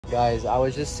Guys, I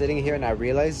was just sitting here and I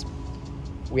realized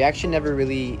we actually never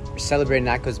really celebrated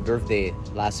Naka's birthday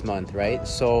last month, right?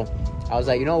 So I was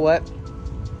like, you know what?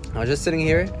 I was just sitting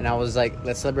here and I was like,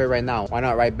 let's celebrate right now. Why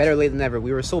not, right? Better late than never.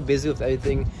 We were so busy with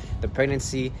everything, the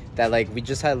pregnancy, that like we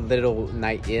just had a little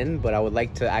night in, but I would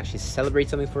like to actually celebrate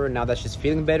something for her now that she's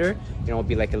feeling better. You know, it'll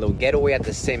be like a little getaway at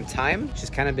the same time. She's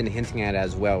kind of been hinting at it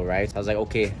as well, right? So I was like,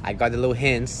 okay, I got the little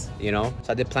hints, you know?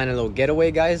 So I did plan a little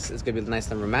getaway, guys. It's gonna be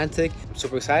nice and romantic. I'm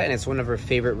super excited, and it's one of her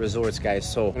favorite resorts, guys.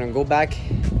 So I'm gonna go back,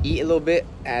 eat a little bit,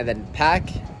 and then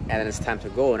pack, and then it's time to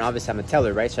go. And obviously I'm gonna tell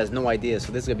her, right? She has no idea,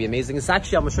 so this is gonna be amazing. It's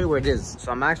actually, I'm gonna show you where it is. So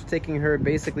I'm actually taking her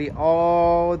basically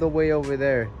all the way over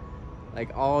there,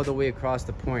 like all the way across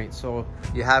the point. So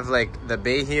you have like the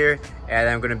bay here, and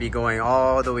I'm gonna be going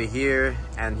all the way here,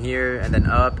 and then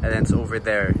up, and then it's over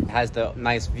there. It has the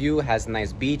nice view, has a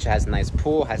nice beach, has a nice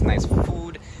pool, has nice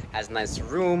food, has a nice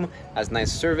room, has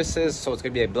nice services. So it's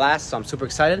gonna be a blast. So I'm super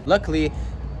excited. Luckily,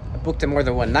 I booked it more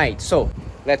than one night. So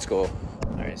let's go.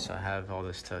 All right, so I have all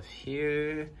this stuff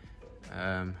here.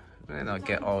 And I'll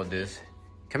get all this.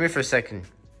 Come here for a second.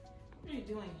 What are you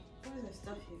doing? What is this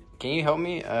stuff here? Can you help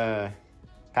me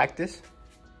pack this?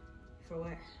 For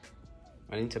what?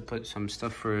 I need to put some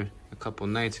stuff for a couple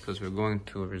nights because we're going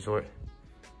to a resort.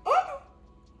 Oh!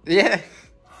 Yeah.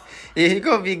 Yeah, you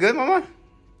gonna be good, mama?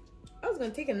 I was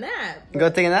gonna take a nap. You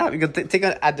gonna take a nap? You gonna take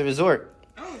it at the resort.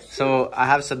 Oh, shit. So I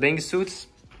have some bathing suits.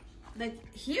 Like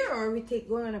here, or are we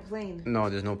going on a plane? No,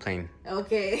 there's no plane.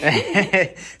 Okay.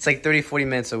 It's like 30-40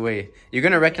 minutes away. You're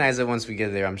gonna recognize it once we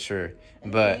get there, I'm sure.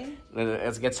 But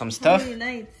let's get some stuff. How many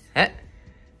nights?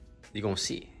 You're gonna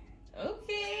see.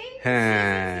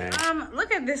 Okay.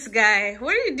 Look at this guy.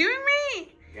 What are you doing,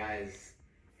 me? Guys,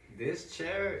 this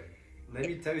chair, let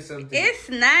me tell you something. It's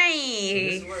nice.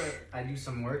 This is where I do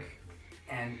some work,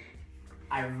 and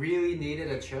I really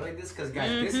needed a chair like this because,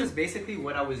 guys, this is basically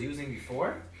what I was using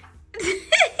before.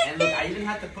 And look, I even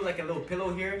had to put like a little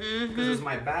pillow here because it was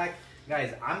my back.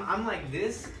 Guys, I'm like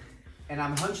this, and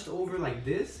I'm hunched over like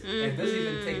this. It doesn't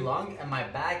even take long, and my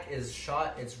back is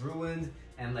shot, it's ruined,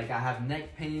 and like I have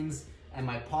neck pains, and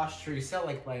my posture, you see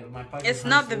like my posture. It's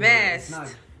not the best. It's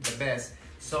not the best.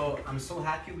 So I'm so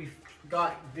happy we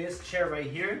got this chair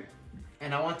right here,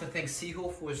 and I want to thank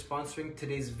Sihoo for sponsoring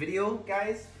today's video,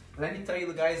 guys. Let me tell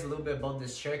you guys a little bit about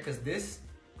this chair because this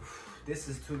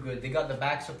is too good. They got the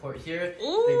back support here.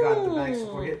 Ooh. They got the back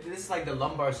support here. This is like the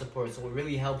lumbar support, so it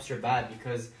really helps your back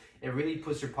because it really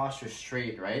puts your posture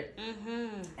straight, right?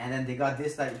 And then they got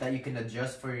this that you can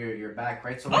adjust for your back,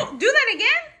 right? So do that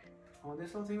again? Oh,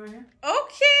 this little thing right here.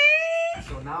 Okay.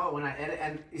 So now when I edit,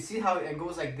 and you see how it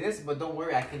goes like this, but don't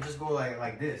worry, I can just go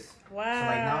like this. Wow. So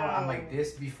like now I'm like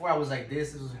this. Before I was like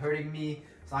this. It was hurting me.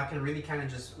 So I can really kind of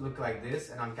just look like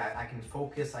this, and I can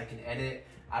focus. I can edit.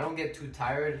 I don't get too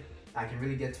tired. I can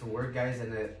really get to work, guys,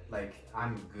 and like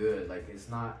I'm good. Like it's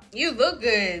not. You look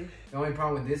good. The only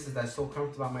problem with this is that it's so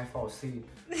comfortable I might fall asleep.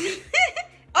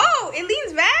 Oh, it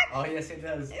leans back? Oh yes, it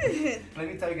does. Let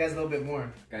me tell you guys a little bit more,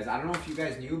 guys. I don't know if you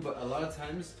guys knew, but a lot of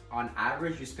times, on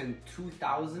average, you spend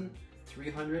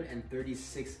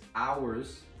 2,336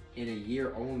 hours in a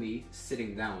year only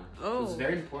sitting down. So it's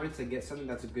very important to get something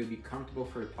that's going to be comfortable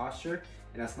for your posture.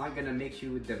 And that's not gonna make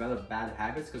you develop bad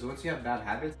habits, because once you have bad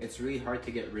habits, it's really hard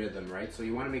to get rid of them, right? So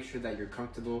you wanna make sure that you're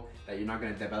comfortable, that you're not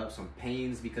gonna develop some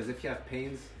pains, because if you have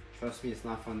pains, trust me, it's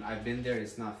not fun. I've been there,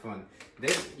 it's not fun.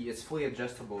 This, it's fully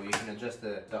adjustable. You can adjust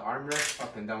the armrest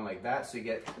up and down like that, so you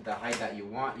get the height that you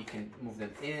want. You can move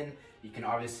them in. You can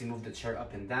obviously move the chair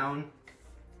up and down.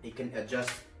 You can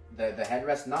adjust the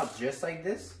headrest, not just like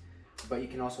this, but you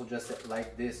can also adjust it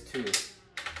like this too.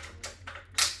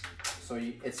 So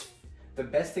the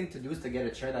best thing to do is to get a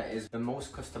chair that is the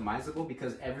most customizable,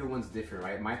 because everyone's different,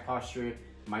 right? My posture,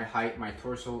 my height, my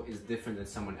torso is different than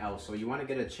someone else. So you want to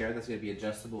get a chair that's going to be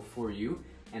adjustable for you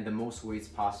and the most weights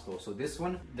possible. So this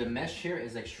one, the mesh here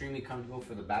is extremely comfortable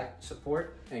for the back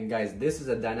support. And guys, this is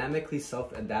a dynamically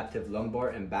self-adaptive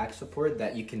lumbar and back support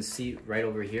that you can see right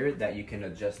over here that you can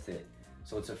adjust it.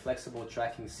 So it's a flexible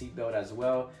tracking seat belt as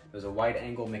well. There's a wide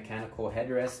angle mechanical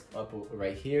headrest up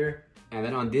right here. And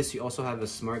then on this, you also have a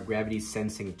smart gravity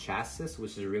sensing chassis,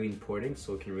 which is really important,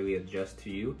 so it can really adjust to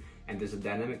you. And there's a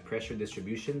dynamic pressure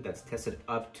distribution that's tested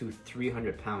up to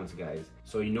 300 pounds, guys.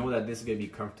 So you know that this is gonna be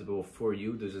comfortable for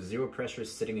you. There's a zero pressure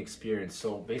sitting experience.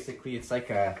 So basically it's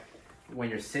like when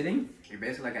you're sitting, you're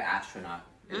basically like an astronaut.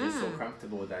 It's just so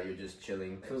comfortable that you're just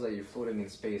chilling. It feels like you're floating in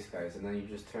space, guys. And then you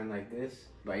just turn like this.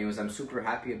 But anyways, I'm super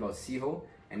happy about Sihoo.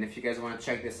 And if you guys want to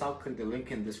check this out, click the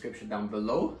link in the description down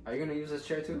below. Are you going to use this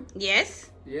chair too?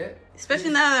 Yes. Yeah? Especially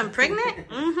now that I'm pregnant.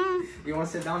 You want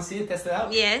to sit down, see it, test it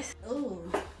out? Yes.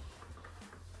 Ooh.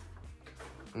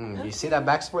 You see that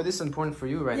back support? This is important for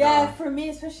you right now. Yeah, for me,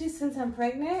 especially since I'm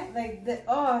pregnant. Like,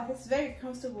 it's very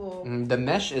comfortable. The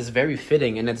mesh is very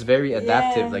fitting and it's very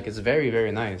adaptive. Like, it's very,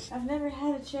 very nice. I've never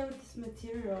had a chair with this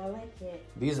material. I like it.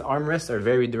 These armrests are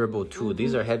very durable too.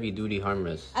 These are heavy duty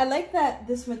armrests. I like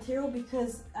this material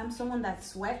because I'm someone that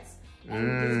sweats. And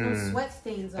there's no sweat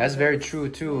stains on That's very true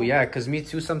too. Yeah, because me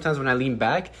too, sometimes when I lean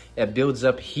back, it builds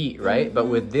up heat, right? But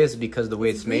with this, because the way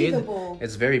it's made,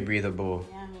 it's very breathable.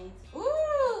 Yeah,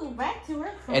 ooh, back to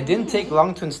work for It didn't take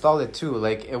long to install it too.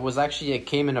 Like, it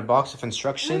came in a box of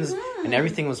instructions and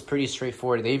everything was pretty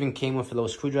straightforward. They even came with a little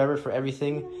screwdriver for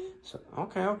everything. So,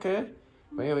 okay.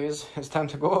 But anyways, it's time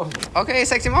to go. Okay,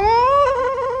 sexy mama!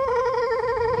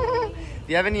 Do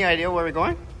you have any idea where we're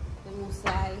going?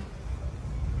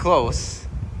 Close,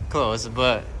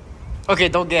 but okay,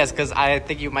 don't guess because I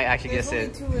think you might actually guess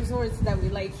it. There's only 2 resorts that we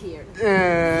like here.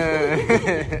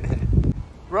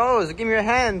 Rose, give me your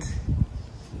hand.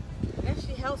 It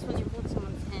actually helps when you hold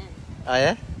someone's hand. Oh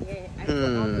yeah? Yeah, I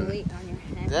put all the weight on your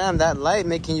hand. Damn, that light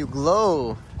making you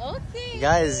glow. Okay.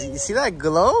 Guys, you see that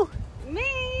glow? Me.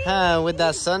 With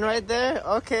that sun right there?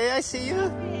 Okay, I see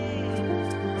you.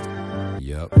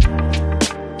 Yep.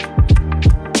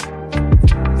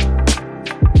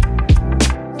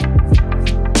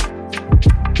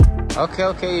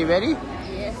 Okay, you ready?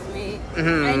 Yes, mate.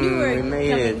 I knew we were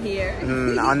coming here.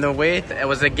 On the way, it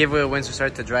was a giveaway once we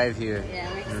started to drive here. Yeah,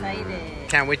 I'm excited.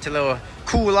 Can't wait to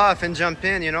cool off and jump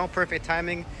in, you know? Perfect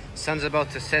timing. Sun's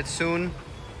about to set soon.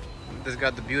 This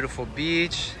got the beautiful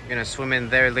beach. Gonna swim in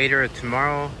there later or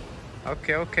tomorrow.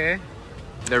 Okay.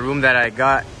 The room that I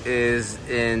got is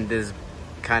in this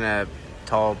kind of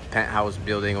tall penthouse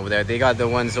building over there. They got the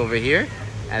ones over here.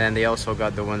 And then they also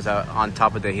got the ones out on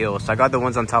top of the hill. So I got the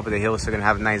ones on top of the hill, so we're gonna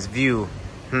have a nice view.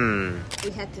 We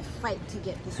had to fight to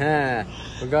get this one.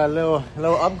 We got a little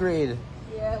upgrade.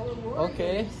 Yeah, we're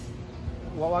okay.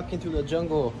 We're walking through the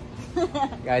jungle.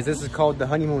 Guys, this is called the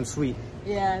honeymoon suite.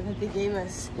 Yeah, that they gave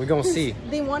us. We're gonna see.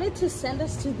 They wanted to send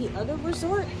us to the other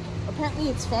resort. Apparently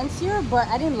it's fancier, but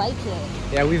I didn't like it.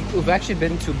 Yeah, we've actually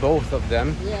been to both of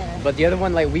them. Yeah. But the other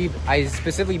one, I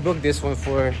specifically booked this one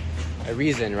for a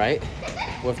reason, right?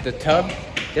 With the tub.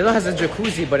 The other has a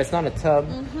jacuzzi, but it's not a tub.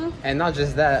 And not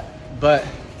just that, but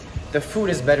the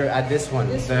food is better at this one,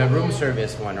 the room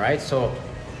service one, right? So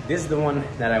this is the one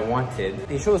that I wanted.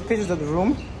 They show us pictures of the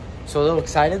room, so a little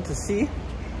excited to see.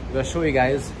 I'm gonna show you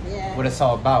guys what it's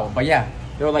all about. But yeah,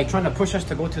 they were trying to push us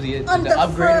to go to the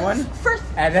upgrade one. First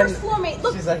floor, mate.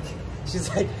 Look. She's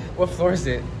like, what floor is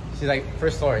it? She's like,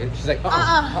 first floor. She's like,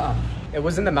 It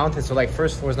was in the mountains, so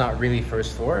first floor is not really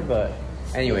first floor, but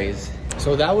anyways.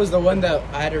 So that was the one that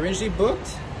I had originally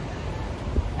booked,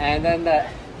 and then that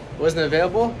wasn't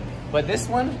available. But this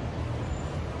one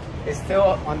is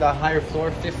still on the higher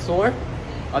floor, 5th floor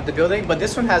of the building. But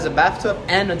this one has a bathtub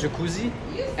and a jacuzzi,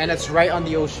 and it's right on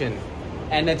the ocean.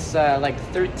 And it's like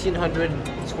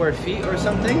 1,300 square feet or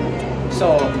something.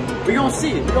 So we're gonna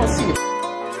see.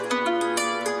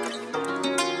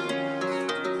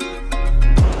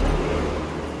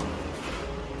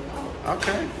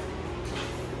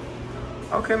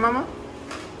 Okay, mama.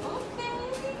 Okay.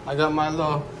 I got my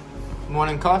little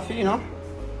morning coffee, you know.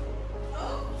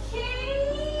 Okay.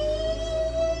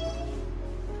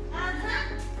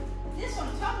 This one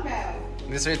I'm talking about.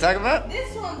 This what you're talking about?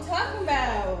 This one I'm talking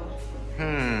about.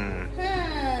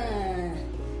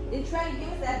 They try to give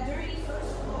us that dirty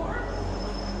first floor.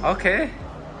 Okay.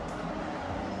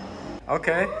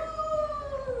 Ooh,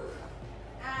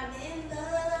 I'm in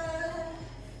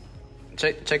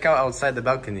love. Check out outside the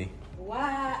balcony.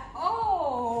 Wow.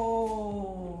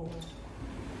 Oh.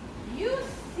 You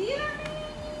see that?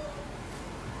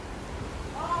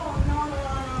 Oh, no.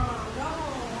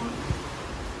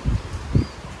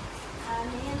 I'm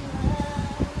in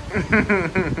love.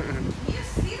 You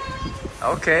see that?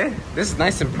 Okay. This is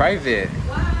nice and private.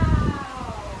 Wow.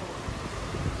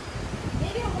 They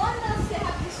didn't want us to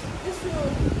have this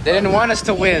room. They didn't want us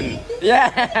to win.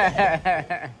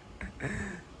 Yeah.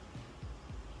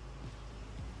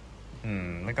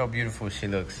 Look how beautiful she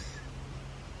looks.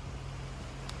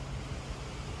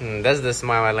 That's the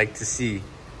smile I like to see.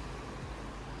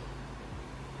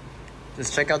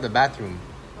 Just check out the bathroom.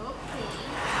 Okay.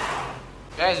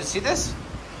 Guys, you see this?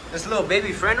 This little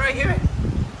baby friend right here?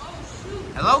 Oh,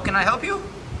 shoot. Hello, can I help you?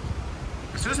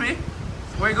 Excuse me?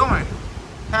 Where are you going?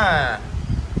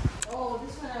 Oh,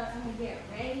 this one I'm gonna get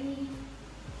ready.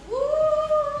 Woo!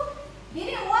 He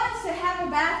didn't want us to have a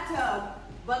bathtub,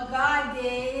 but God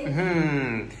did.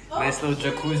 Nice little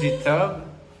jacuzzi tub.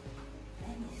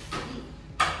 Let me see.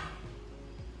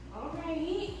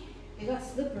 Alright. They got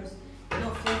slippers, no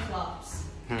flip-flops.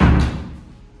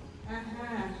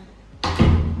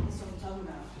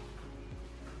 about.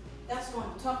 That's what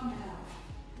I'm talking about.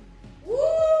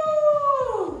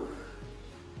 Woo!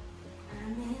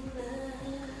 I'm in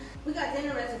love. We got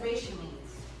dinner reservation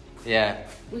meetings. Yeah.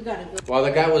 We gotta go. While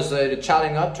the guy was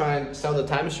chatting up, trying to sell the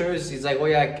timeshares, he's like, oh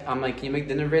yeah, I'm like, can you make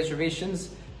dinner reservations?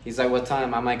 He's like, what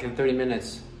time? I'm like, in 30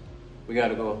 minutes. We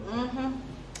gotta go.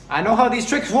 I know how these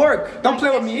tricks work. Don't play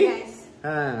with me.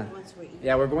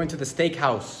 Yeah, we're going to the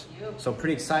steakhouse. Yep. So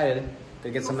pretty excited to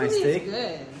get some nice steak.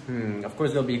 Good. Of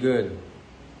course it'll be good.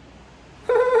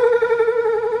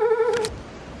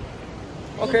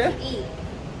 Okay.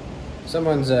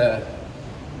 Someone's the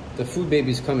food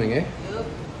baby's coming, eh? Yep.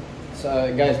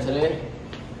 So guys, today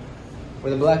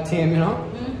with a black team, you know?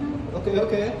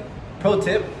 Okay. Pro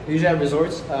tip, usually at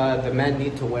resorts, the men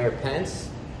need to wear pants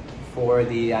for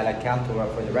the canto or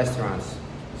for the restaurants.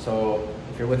 So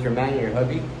if you're with your man or your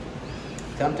hubby,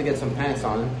 tell them to get some pants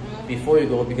on before you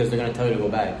go because they're gonna tell you to go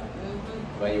back.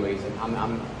 But anyways,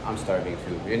 I'm starving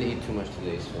too. We're gonna eat too much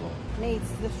today, so. Mates,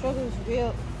 the struggle is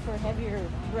real for heavier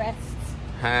breasts.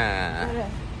 Gotta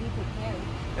be prepared.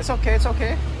 It's okay.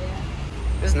 Yeah.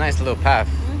 This is a nice little path.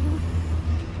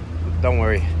 Don't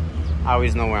worry, I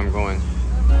always know where I'm going.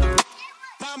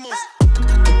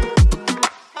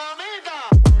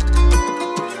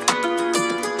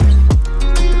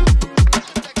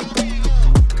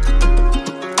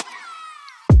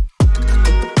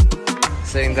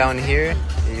 Sitting down here,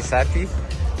 he's happy,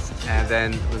 and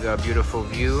then we got a beautiful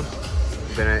view.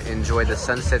 We're gonna enjoy the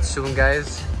sunset soon,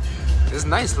 guys. This is a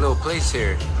nice little place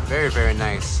here, very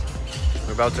nice.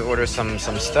 We're about to order some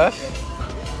stuff,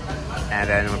 and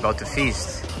then we're about to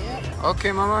feast. Yep.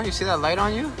 Okay, Mama, you see that light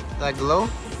on you? That glow?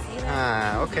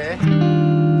 Okay.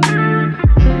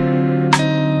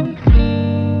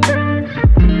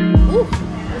 Ooh,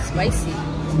 that's spicy.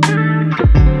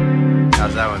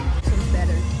 How's that one? This one's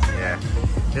better. Yeah.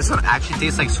 This one actually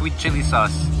tastes like sweet chili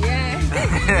sauce. Yeah.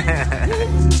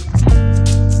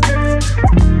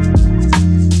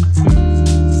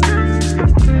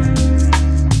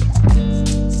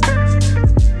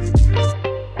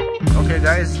 Okay,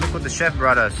 guys, look what the chef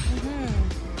brought us.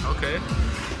 Okay.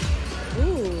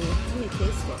 Ooh, let me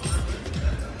taste it.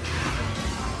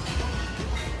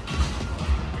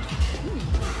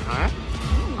 Alright.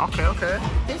 Okay.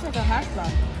 Tastes like a hash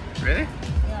brown. Really?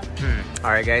 Yeah.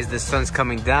 Alright, guys, the sun's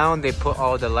coming down. They put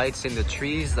all the lights in the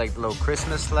trees, like little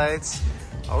Christmas lights.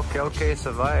 Okay, it's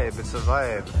a vibe.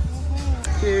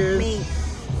 Cheers. Mate,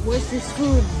 what's this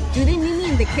food? Do they need me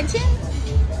in the kitchen?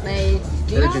 Like,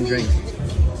 Urgent drink.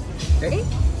 Hey?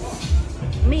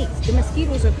 Mate, the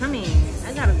mosquitoes are coming.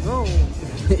 I gotta go.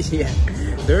 Yeah.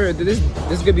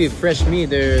 This could be fresh meat.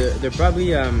 They're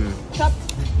probably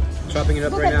chopping it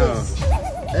up Look right at now.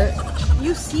 This.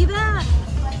 You see that?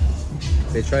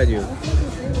 They tried you.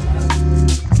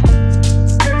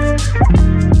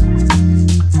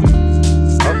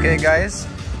 Okay, guys,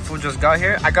 food just got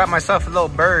here. I got myself a little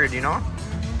bird, you know,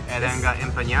 and then got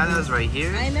empanadas right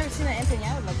here. I ain't never seen an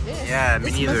empanada like this. Yeah,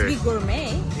 me neither. This must be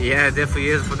gourmet. Yeah, it definitely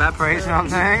is for that price. You know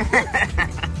what I'm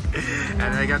saying?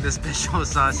 And I got this special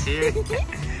sauce here,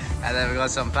 and then we got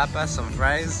some papas, some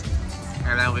fries,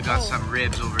 and then we got some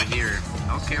ribs over here.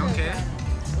 Okay.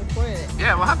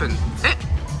 Yeah, what happened? Hey,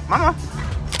 Mama.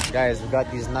 Guys, we got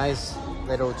these nice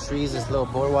little trees, this little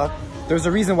boardwalk. There's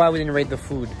a reason why we didn't rate the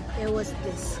food. It was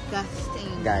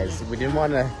disgusting. Guys, we didn't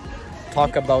want to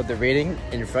talk about the rating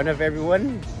in front of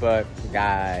everyone, but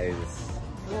guys,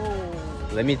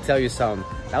 let me tell you something.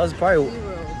 That was probably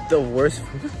the worst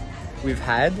food we've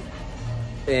had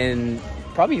in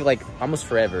probably like almost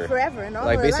forever. Forever, no?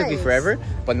 Like basically forever.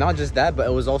 But not just that, but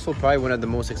it was also probably one of the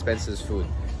most expensive food.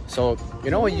 So,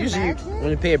 you know what, usually when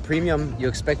you pay a premium, you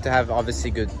expect to have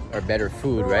obviously good or better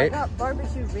food, right? I got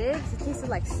barbecue ribs, it tasted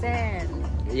like sand.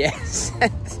 Yes.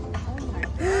 Oh my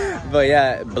god. But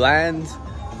yeah, bland,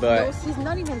 but... No, she's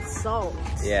not even salt.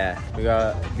 Yeah, we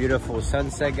got a beautiful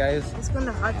sunset, guys. Let's go in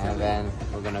the hot tub. And then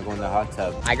we're gonna go in the hot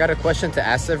tub. I got a question to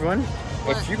ask everyone.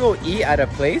 What? If you go eat at a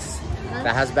place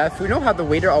that has bad food, you know how the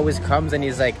waiter always comes and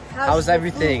he's like, how's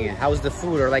everything? How's the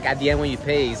food? Or like at the end when you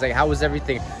pay, he's like, how was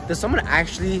everything? Does someone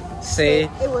actually say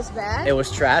it was bad? It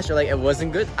was trash or like it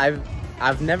wasn't good?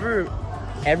 I've never,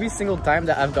 every single time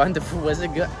that I've gone to food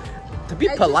wasn't good. To be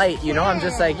polite, you know, I'm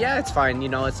just like, yeah, it's fine, you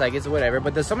know, it's like, it's whatever.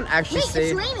 But does someone actually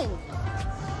say... It's raining.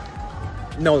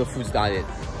 No, the food's not it.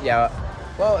 Yeah,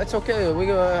 well, it's okay. We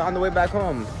go on the way back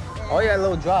home. Oh yeah,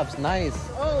 little drops, nice.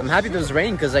 I'm happy there's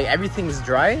rain because like everything's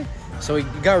dry. So we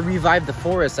gotta revive the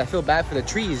forest. I feel bad for the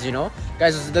trees, you know?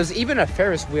 Guys, there's even a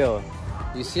Ferris wheel.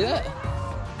 You see that?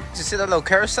 Did you see that little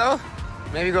carousel?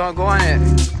 Maybe go on it.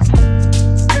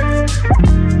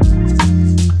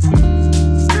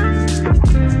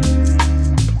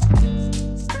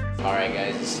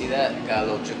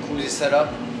 jacuzzi set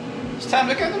up. It's time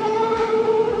to get them.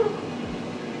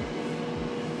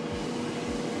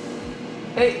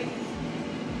 Hey,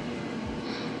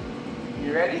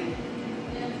 you ready?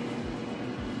 Yeah.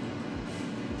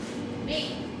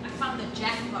 Mate, I found the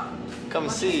jackpot. Come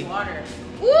see. Water.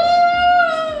 Woo!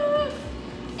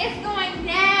 It's going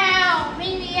down.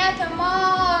 Meet me at the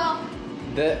mall.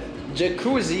 The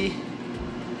jacuzzi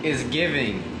is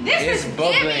giving. This is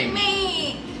bubbling. giving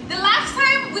me. The last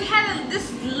time we had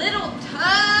this little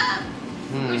tub,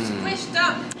 we squished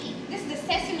up. This is the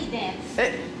sesame dance.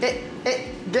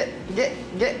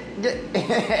 Get.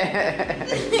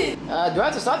 Do I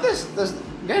have to stop this? There's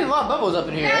getting a lot of bubbles up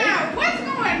in here, Yeah, right? what's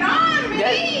going on, man?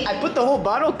 Yeah, I put the whole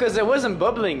bottle because it wasn't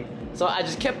bubbling, so I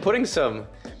just kept putting some.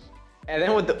 And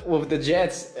then with the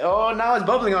jets, oh, now it's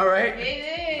bubbling, all right.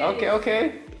 It is.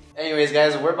 Okay. Anyways,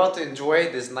 guys, we're about to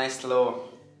enjoy this nice little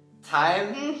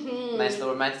time, nice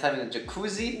little romantic time in the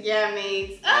jacuzzi. Yeah,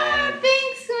 mates. And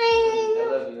Thanks, mate. I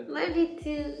love you. Love you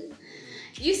too.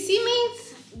 You see,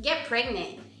 mates, get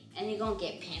pregnant and you're gonna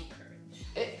get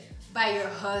pampered by your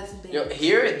husband. Yo,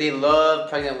 here they love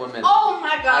pregnant women. Oh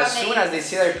my God, As soon as they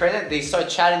see that you're pregnant, they start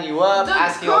chatting you up, the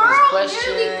asking girl all these questions.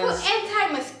 literally put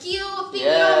anti-mosquito thing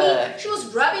on me. She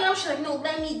was rubbing them. She's like, no,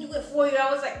 let me do it for you.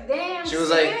 I was like, damn. She was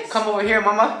serious? like, come over here,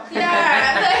 mama.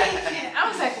 Yeah, I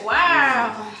was like,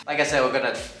 wow. Like I said, we're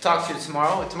gonna talk to you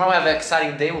tomorrow. Tomorrow we have an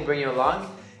exciting day. We'll bring you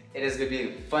along. It is gonna be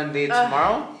a fun day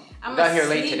tomorrow. I'm we got here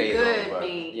late sleep today good, though. But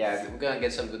mate. yeah, we're gonna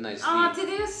get some good night's sleep. Oh,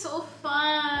 today was so fun.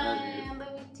 I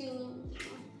Love you too.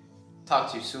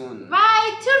 Talk to you soon.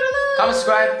 Bye. Toodaloo. Comment,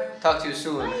 subscribe. Talk to you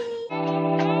soon. Bye.